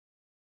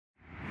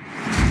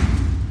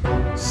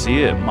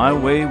See It My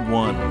Way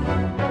 1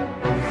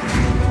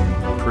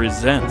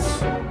 presents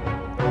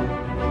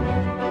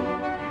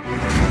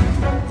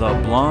The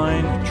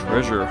Blind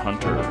Treasure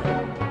Hunter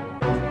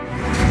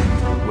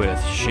with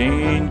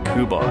Shane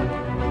Kubat.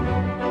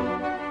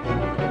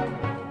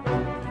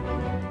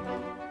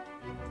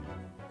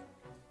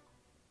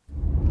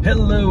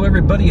 Hello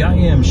everybody, I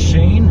am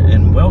Shane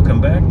and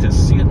welcome back to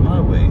See It My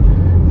Way.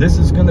 This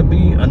is going to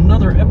be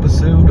another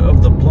episode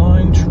of The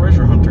Blind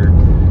Treasure Hunter.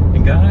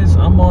 And guys,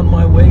 I'm on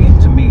my way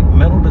to meet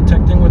metal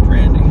detecting with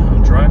Randy.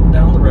 I'm driving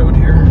down the road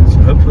here, so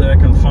hopefully I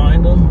can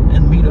find him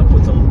and meet up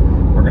with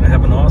him. We're going to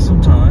have an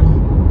awesome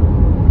time.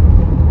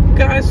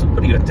 Guys,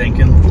 what are you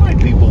thinking?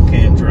 Blind people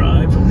can't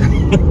drive.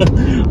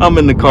 I'm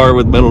in the car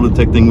with metal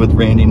detecting with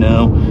Randy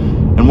now.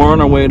 And we're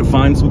on our way to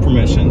find some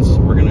permissions.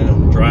 We're going to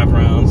drive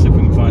around, see if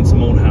we can find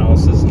some old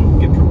houses and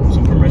get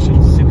some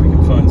permissions, see if we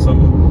can find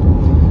something.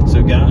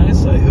 So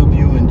guys, I hope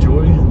you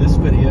enjoy this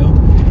video.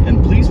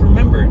 And please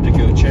remember to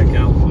go check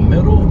out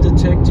Metal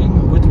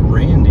Detecting with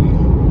Randy.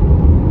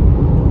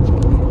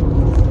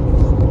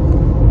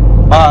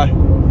 Bye.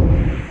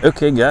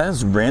 Okay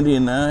guys, Randy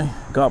and I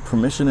got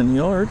permission in the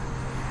yard.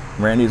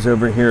 Randy's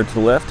over here to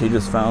the left. He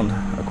just found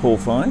a cool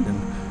find. And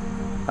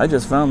I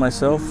just found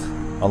myself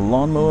a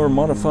lawnmower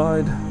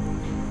modified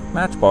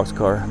Matchbox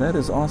car. That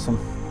is awesome.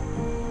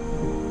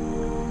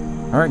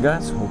 Alright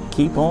guys, we'll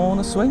keep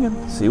on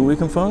swinging, see what we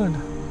can find.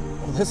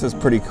 Well, this is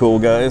pretty cool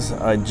guys.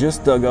 I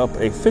just dug up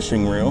a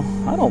fishing reel.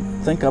 I don't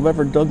think I've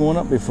ever dug one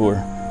up before.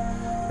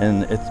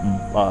 And it's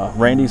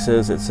Randy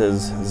says it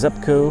says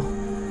Zepco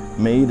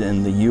made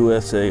in the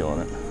USA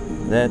on it.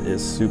 That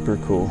is super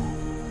cool.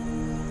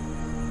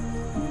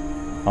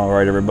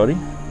 Alright everybody,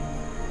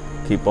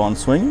 keep on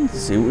swinging,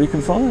 see what we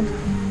can find.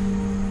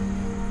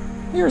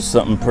 Here's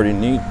something pretty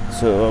neat.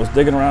 So I was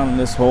digging around in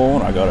this hole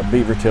and I got a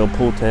beaver tail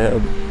pull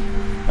tab,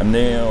 a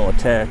nail, a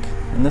tack,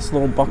 and this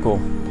little buckle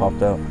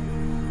popped out.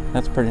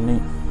 That's pretty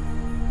neat.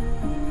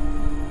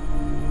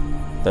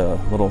 The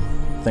little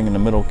thing in the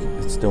middle,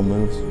 it still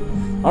moves.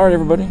 All right,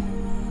 everybody.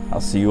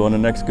 I'll see you on the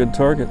next good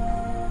target.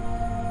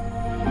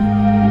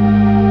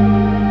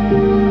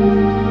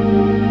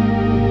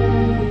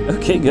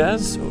 Okay,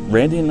 guys.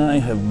 Randy and I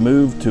have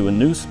moved to a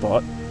new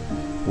spot.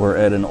 We're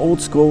at an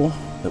old school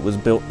that was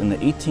built in the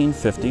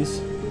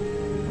 1850s,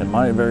 and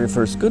my very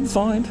first good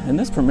find in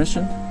this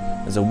permission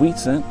is a wheat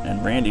cent,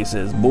 and Randy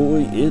says,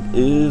 boy, it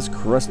is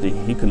crusty.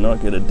 He could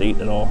not get a date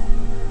at all,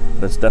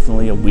 but it's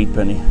definitely a wheat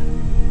penny.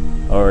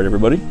 All right,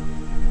 everybody,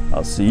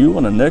 I'll see you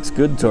on the next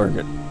good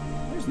target.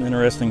 Here's an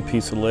interesting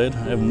piece of lead.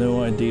 I have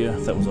no idea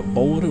if that was a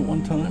bullet at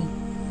one time.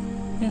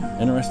 Yeah,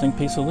 interesting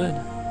piece of lead.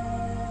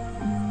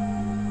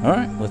 All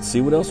right, let's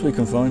see what else we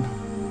can find.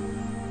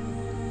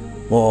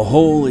 Well,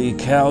 holy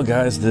cow,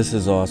 guys, this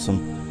is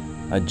awesome.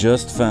 I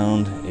just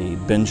found a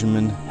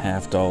Benjamin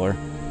 $50.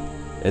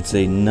 It's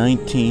a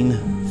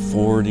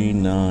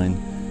 1949.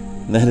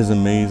 That is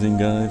amazing,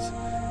 guys.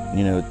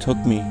 You know, it took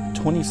me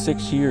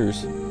 26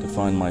 years to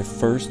find my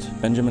first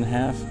Benjamin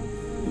half.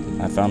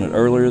 I found it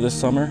earlier this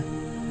summer,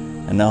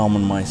 and now I'm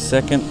on my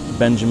second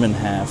Benjamin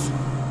half.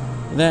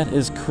 That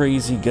is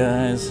crazy,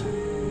 guys.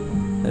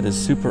 That is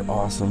super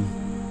awesome.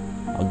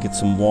 I'll get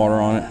some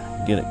water on it,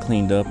 get it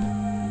cleaned up.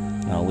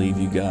 I'll leave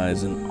you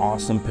guys an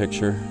awesome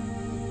picture.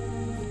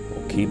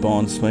 We'll keep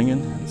on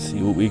swinging and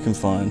see what we can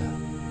find.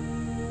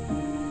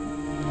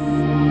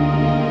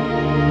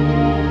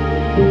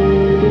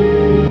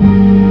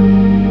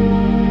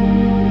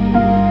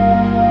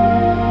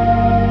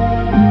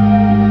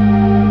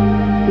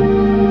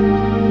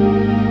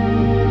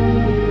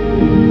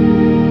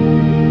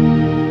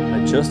 I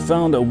just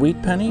found a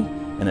wheat penny,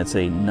 and it's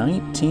a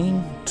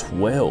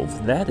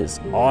 1912. That is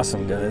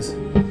awesome, guys.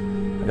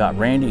 I got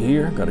Randy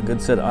here, got a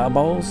good set of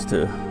eyeballs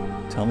to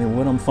tell me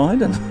what I'm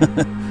finding.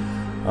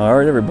 All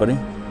right, everybody.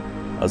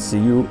 I'll see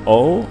you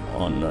all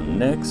on the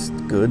next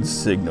good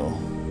signal.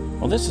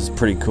 Well, this is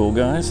pretty cool,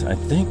 guys. I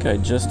think I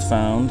just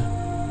found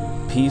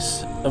a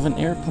piece of an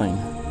airplane.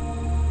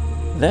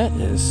 That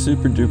is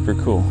super duper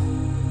cool.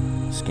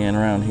 Scan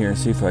around here and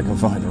see if I can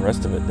find the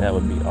rest of it. That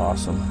would be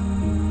awesome.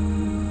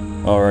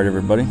 All right,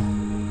 everybody.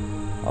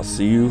 I'll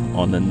see you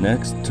on the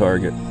next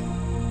target.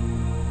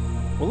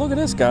 Well, look at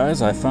this,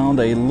 guys. I found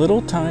a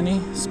little tiny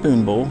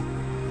spoon bowl.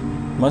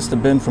 Must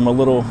have been from a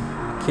little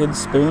kid's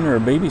spoon or a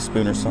baby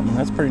spoon or something.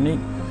 That's pretty neat.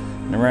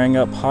 And it rang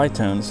up high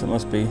tones. It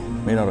must be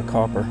made out of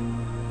copper.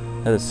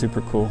 That is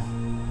super cool.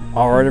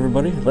 All right,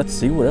 everybody, let's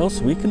see what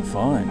else we can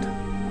find.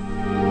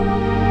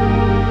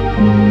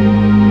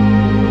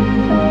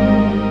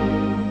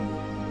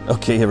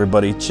 Okay,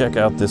 everybody, check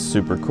out this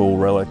super cool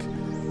relic.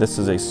 This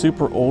is a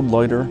super old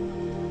lighter.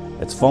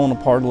 It's fallen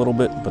apart a little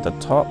bit, but the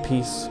top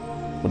piece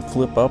would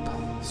flip up.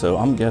 So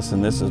I'm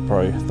guessing this is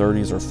probably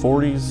 30s or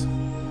 40s.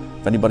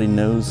 If anybody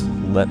knows,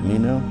 let me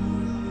know.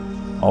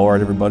 All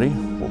right, everybody,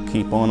 we'll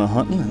keep on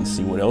hunting and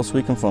see what else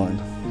we can find.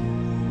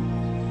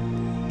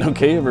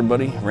 Okay,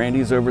 everybody,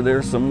 Randy's over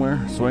there somewhere,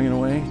 swinging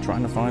away,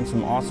 trying to find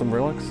some awesome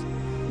relics.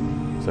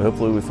 So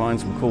hopefully we find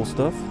some cool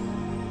stuff.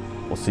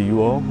 We'll see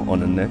you all on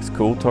the next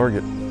cool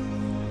target.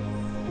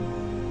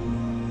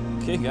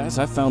 Okay guys,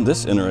 I found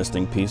this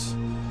interesting piece.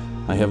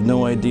 I have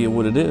no idea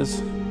what it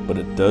is, but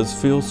it does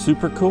feel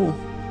super cool.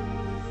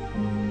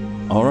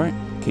 All right,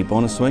 keep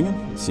on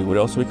swinging, see what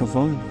else we can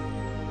find.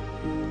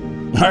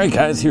 All right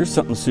guys, here's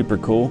something super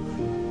cool.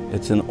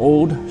 It's an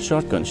old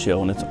shotgun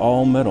shell and it's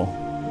all metal.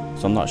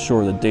 So I'm not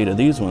sure the date of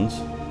these ones.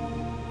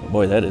 But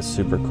boy, that is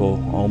super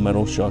cool, all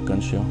metal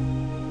shotgun shell.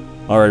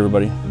 All right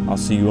everybody, I'll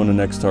see you on the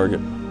next target.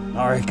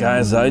 All right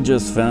guys, I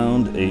just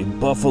found a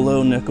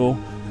buffalo nickel.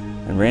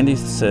 And Randy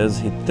says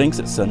he thinks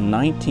it's a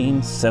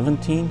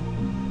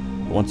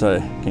 1917. Once I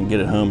can get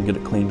it home, get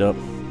it cleaned up,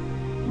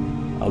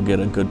 I'll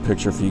get a good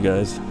picture for you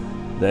guys.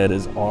 That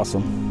is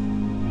awesome.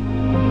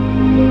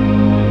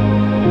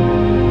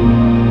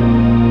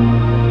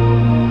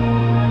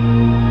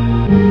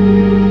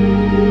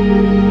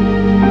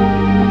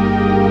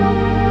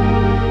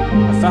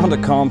 I found a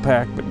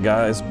compact, but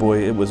guys,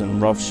 boy, it was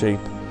in rough shape.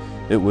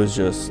 It was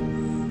just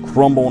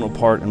crumbling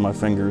apart in my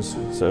fingers,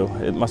 so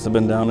it must have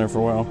been down there for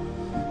a while.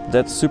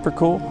 That's super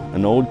cool,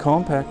 an old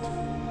compact.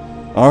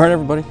 All right,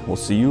 everybody, we'll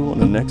see you on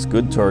the next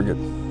good target.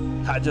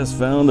 I just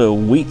found a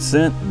wheat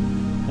cent,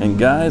 and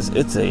guys,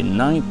 it's a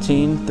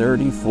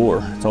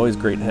 1934. It's always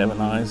great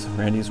having eyes.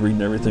 Randy's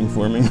reading everything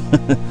for me.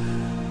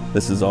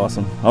 This is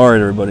awesome. All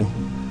right, everybody,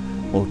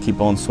 we'll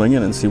keep on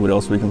swinging and see what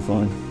else we can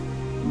find.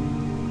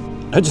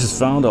 I just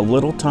found a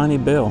little tiny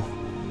bell.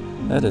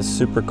 That is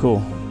super cool.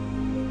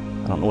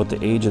 I don't know what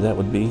the age of that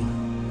would be.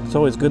 It's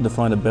always good to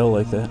find a bell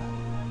like that.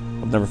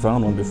 I've never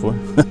found one before.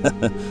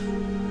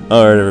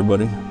 All right,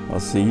 everybody.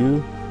 I'll see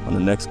you on the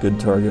next good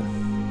target.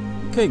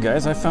 Okay,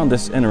 guys, I found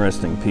this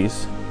interesting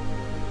piece,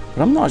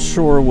 but I'm not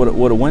sure what it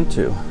went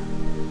to.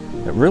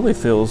 It really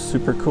feels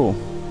super cool.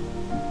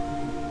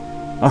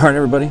 All right,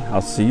 everybody.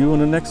 I'll see you on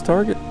the next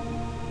target.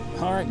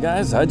 All right,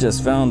 guys, I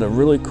just found a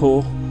really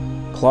cool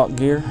clock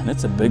gear, and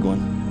it's a big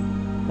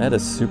one. That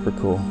is super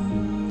cool.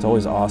 It's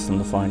always awesome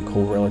to find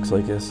cool relics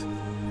like this.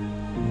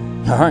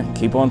 All right,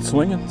 keep on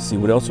swinging, see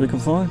what else we can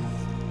find.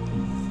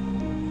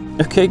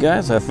 Okay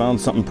guys, I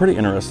found something pretty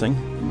interesting.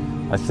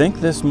 I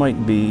think this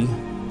might be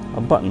a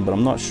button, but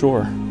I'm not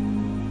sure.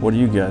 What do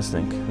you guys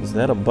think? Is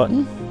that a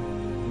button?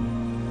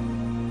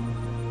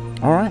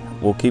 All right,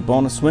 we'll keep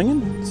on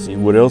swinging, see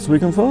what else we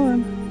can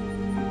find.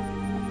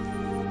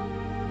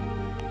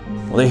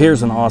 Well,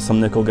 here's an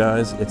awesome nickel,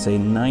 guys. It's a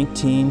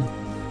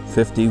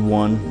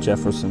 1951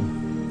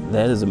 Jefferson.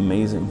 That is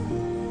amazing.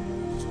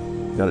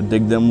 Gotta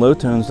dig them low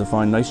tones to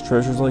find nice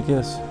treasures like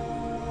this.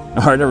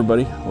 All right,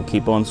 everybody, we'll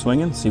keep on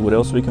swinging, see what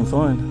else we can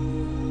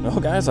find. Well,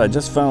 guys, I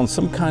just found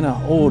some kind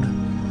of old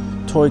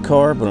toy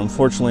car, but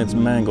unfortunately it's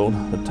mangled.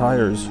 The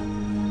tires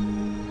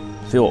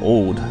feel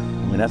old. I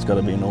mean, that's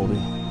gotta be an oldie.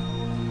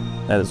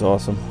 That is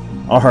awesome.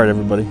 All right,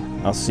 everybody,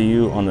 I'll see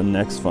you on the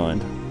next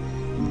find.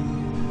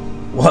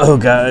 Whoa,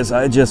 guys,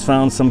 I just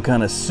found some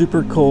kind of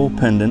super cool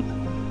pendant.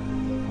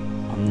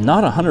 I'm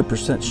not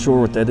 100% sure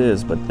what that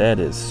is, but that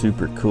is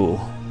super cool.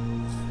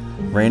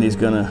 Randy's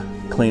gonna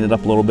clean it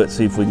up a little bit,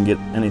 see if we can get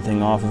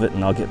anything off of it,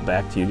 and I'll get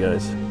back to you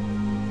guys.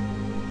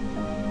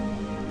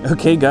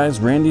 Okay guys,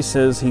 Randy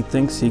says he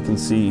thinks he can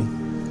see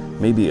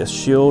maybe a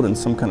shield and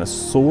some kind of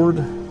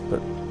sword, but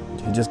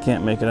he just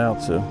can't make it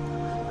out, so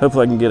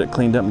hopefully I can get it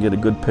cleaned up and get a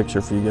good picture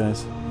for you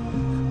guys.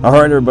 All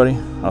right, everybody,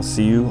 I'll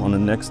see you on the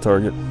next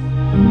target.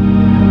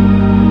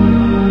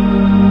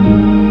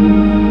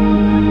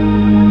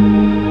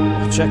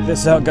 Check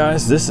this out,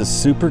 guys. This is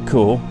super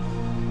cool.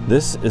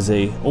 This is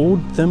a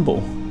old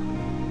thimble.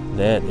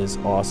 That is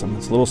awesome.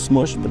 It's a little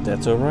smushed, but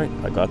that's all right.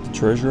 I got the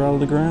treasure out of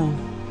the ground.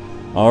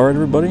 All right,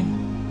 everybody.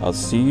 I'll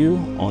see you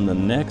on the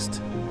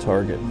next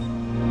target.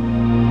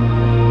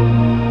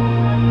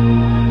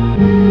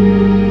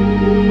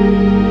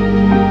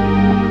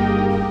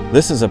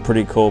 This is a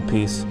pretty cool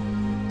piece.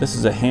 This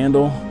is a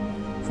handle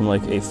from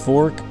like a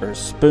fork or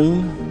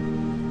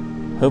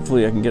spoon.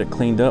 Hopefully I can get it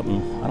cleaned up,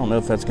 and I don't know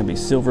if that's gonna be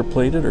silver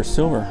plated or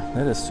silver.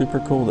 That is super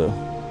cool though.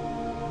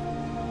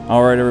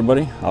 All right,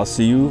 everybody, I'll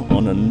see you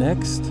on the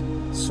next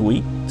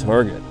sweet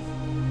target.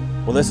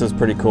 Well, this is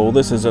pretty cool.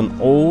 This is an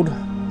old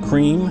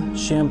cream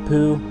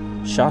shampoo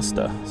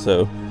Shasta.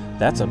 So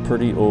that's a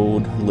pretty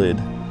old lid.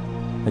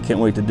 I can't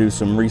wait to do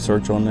some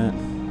research on that.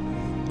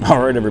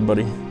 All right,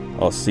 everybody,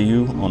 I'll see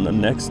you on the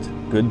next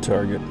good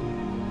target.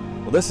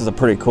 Well, this is a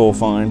pretty cool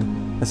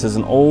find. This is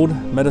an old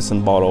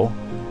medicine bottle,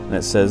 and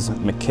it says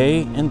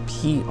McKay and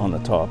Pete on the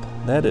top.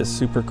 That is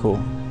super cool.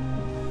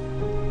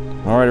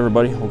 All right,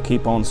 everybody, we'll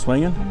keep on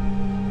swinging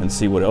and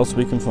see what else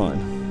we can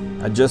find.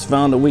 I just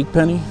found a wheat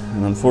penny,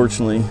 and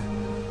unfortunately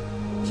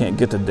can't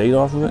get the date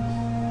off of it.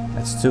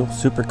 That's still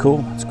super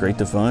cool. It's great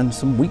to find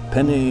some wheat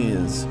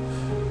pennies.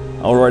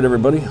 All right,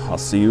 everybody, I'll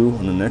see you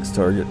on the next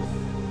target.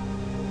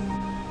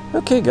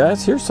 Okay,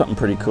 guys, here's something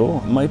pretty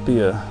cool. It might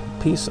be a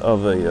piece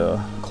of a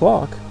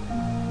clock.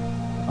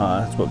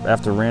 That's what,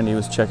 after Randy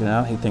was checking it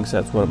out, he thinks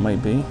that's what it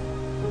might be.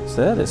 So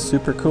that is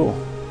super cool.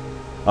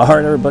 All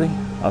right, everybody,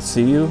 I'll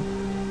see you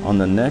on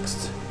the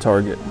next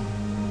target.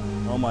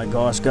 Oh my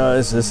gosh,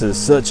 guys, this is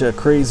such a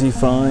crazy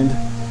find.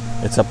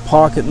 It's a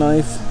pocket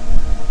knife,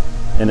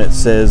 and it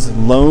says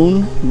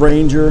Lone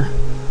Ranger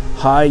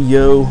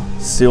Hi-Yo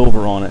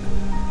Silver on it.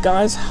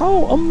 Guys,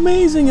 how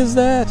amazing is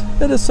that?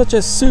 That is such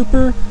a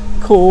super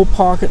cool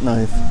pocket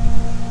knife.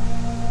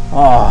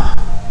 Ah,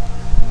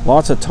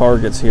 lots of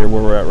targets here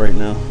where we're at right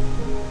now.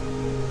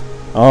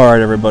 All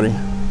right, everybody.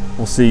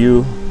 We'll see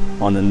you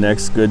on the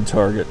next good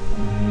target.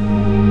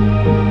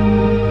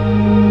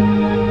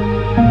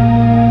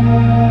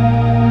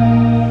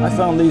 I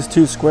found these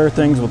two square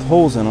things with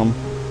holes in them,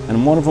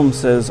 and one of them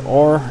says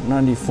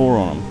R94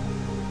 on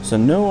them. So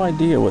no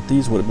idea what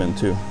these would have been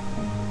to.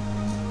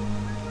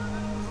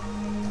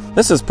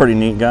 This is pretty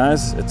neat,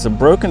 guys. It's a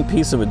broken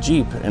piece of a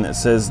Jeep, and it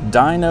says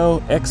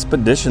Dino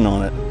Expedition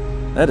on it.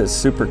 That is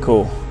super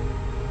cool.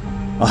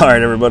 All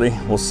right, everybody.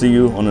 We'll see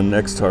you on the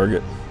next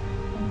target.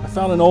 I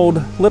found an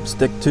old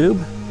lipstick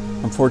tube.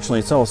 Unfortunately,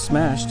 it's all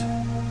smashed.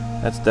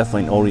 That's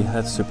definitely an oldie.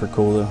 That's super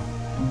cool, though.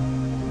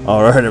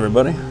 All right,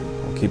 everybody.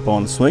 We'll keep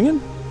on swinging.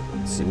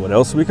 See what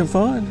else we can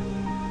find.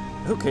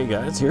 Okay,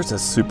 guys. Here's a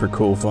super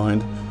cool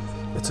find.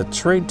 It's a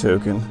trade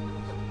token,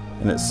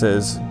 and it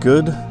says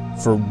good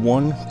for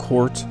 1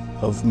 quart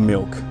of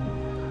milk.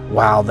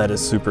 Wow, that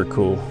is super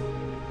cool.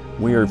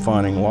 We are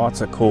finding lots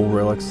of cool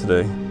relics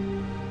today.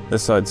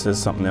 This side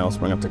says something else.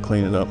 We're gonna have to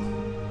clean it up.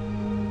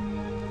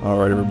 All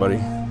right, everybody.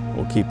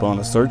 We'll keep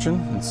on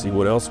searching and see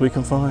what else we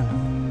can find.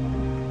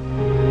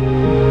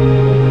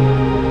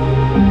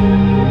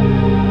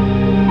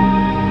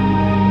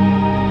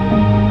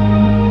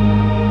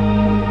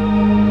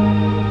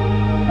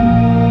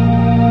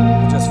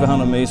 I just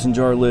found a mason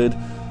jar lid.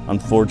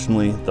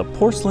 Unfortunately, the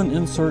porcelain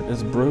insert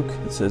is broke.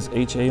 It says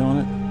HA on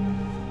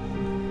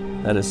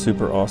it. That is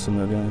super awesome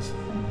though, guys.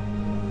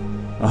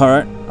 All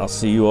right, I'll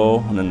see you all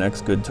on the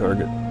next good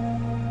target.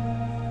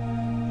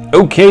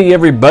 Okay,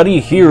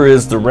 everybody, here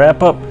is the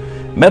wrap up.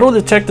 Metal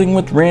detecting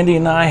with Randy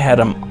and I had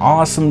an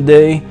awesome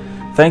day.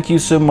 Thank you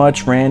so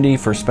much, Randy,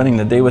 for spending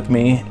the day with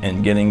me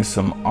and getting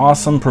some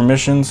awesome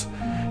permissions.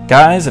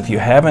 Guys, if you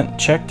haven't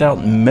checked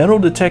out Metal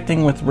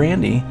Detecting with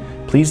Randy,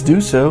 please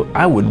do so.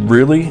 I would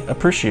really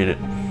appreciate it.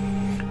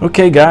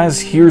 Okay,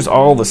 guys, here's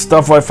all the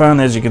stuff I found.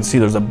 As you can see,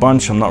 there's a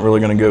bunch. I'm not really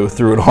going to go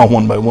through it all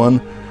one by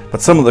one,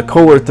 but some of the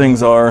cooler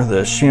things are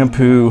the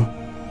shampoo,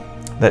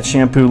 that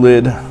shampoo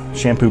lid,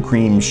 shampoo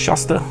cream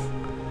Shasta.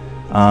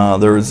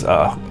 There's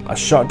a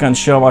shotgun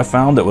shell I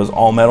found that was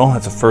all metal.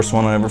 That's the first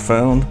one I ever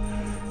found.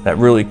 That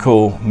really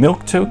cool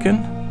milk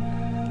token.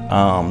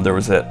 There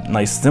was that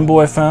nice thimble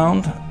I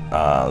found.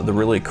 The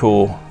really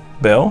cool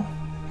bell.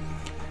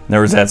 There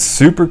was that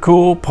super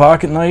cool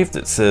pocket knife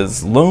that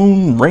says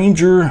Lone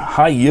Ranger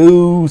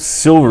Hi-Yo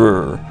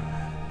Silver.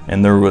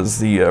 And there was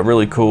the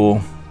really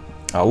cool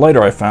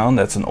lighter I found.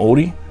 That's an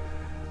oldie.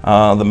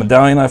 The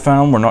medallion I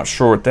found, we're not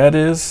sure what that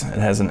is. It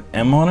has an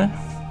M on it.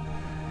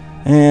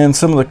 And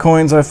some of the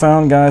coins I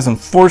found, guys,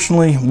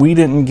 unfortunately, we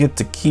didn't get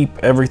to keep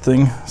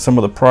everything. Some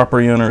of the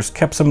property owners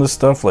kept some of the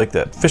stuff, like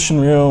that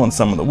fishing reel and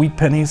some of the wheat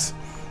pennies.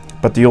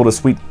 But the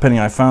oldest wheat penny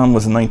I found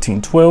was in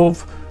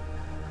 1912.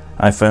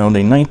 I found a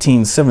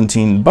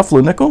 1917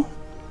 Buffalo nickel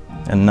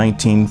and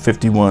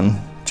 1951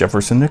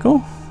 Jefferson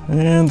nickel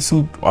and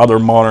some other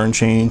modern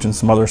change and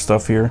some other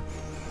stuff here.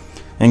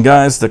 And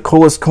guys, the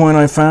coolest coin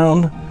I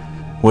found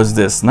was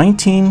this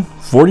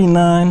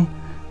 1949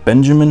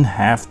 Benjamin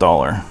half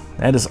dollar.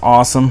 That is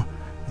awesome.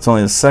 It's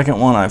only the second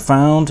one I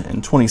found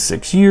in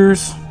 26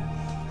 years.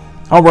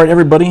 All right,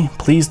 everybody,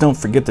 please don't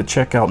forget to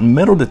check out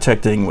Metal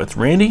Detecting with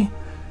Randy.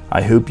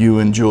 I hope you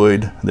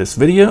enjoyed this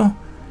video.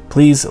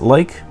 Please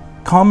like,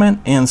 comment,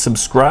 and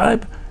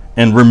subscribe.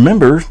 And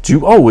remember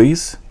to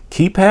always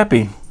keep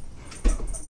happy.